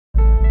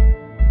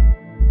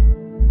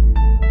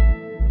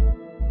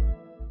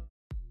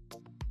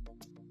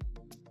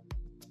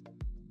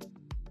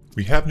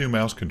We have new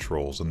mouse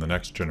controls in the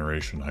next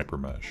generation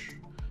HyperMesh.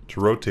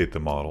 To rotate the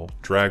model,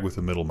 drag with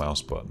the middle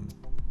mouse button.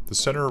 The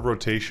center of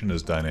rotation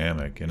is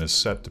dynamic and is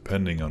set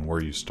depending on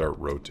where you start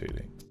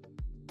rotating.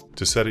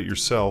 To set it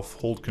yourself,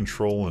 hold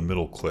Control and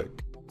middle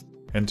click.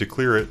 And to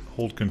clear it,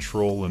 hold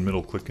Control and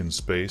middle click in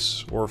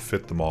space or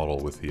fit the model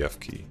with the F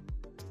key.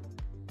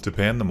 To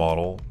pan the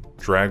model,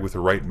 drag with the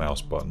right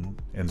mouse button,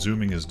 and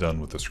zooming is done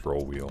with the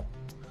scroll wheel.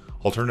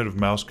 Alternative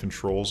mouse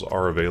controls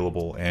are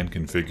available and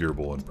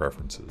configurable in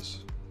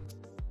preferences.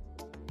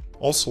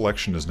 All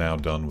selection is now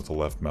done with the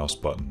left mouse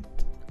button.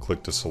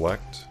 Click to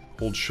select,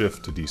 hold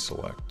Shift to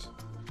deselect.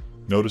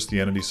 Notice the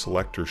entity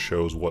selector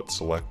shows what's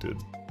selected.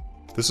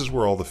 This is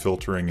where all the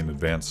filtering and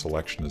advanced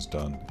selection is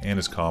done and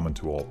is common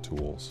to all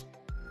tools.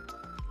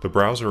 The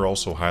browser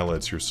also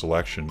highlights your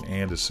selection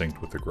and is synced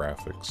with the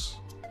graphics.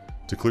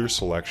 To clear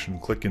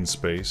selection, click in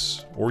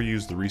space or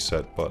use the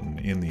reset button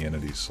in the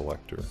entity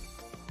selector.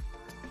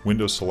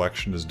 Window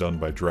selection is done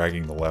by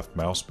dragging the left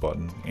mouse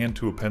button, and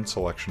to append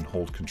selection,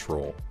 hold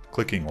Control,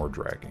 clicking or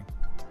dragging.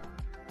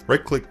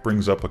 Right-click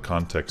brings up a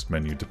context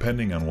menu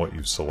depending on what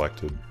you've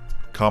selected.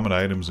 Common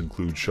items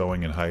include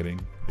showing and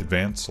hiding,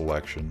 advanced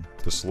selection,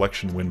 the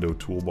selection window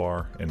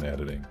toolbar, and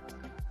editing.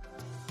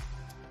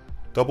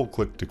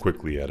 Double-click to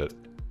quickly edit.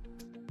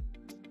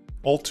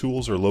 All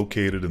tools are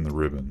located in the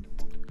ribbon.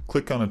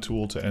 Click on a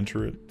tool to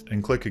enter it,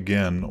 and click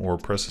again or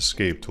press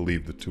Escape to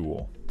leave the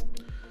tool.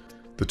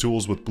 The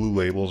tools with blue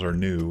labels are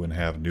new and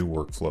have new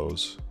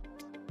workflows.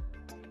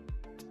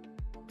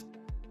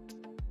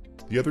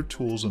 The other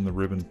tools in the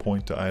ribbon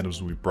point to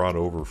items we brought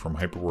over from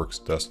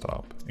HyperWorks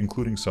Desktop,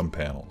 including some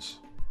panels.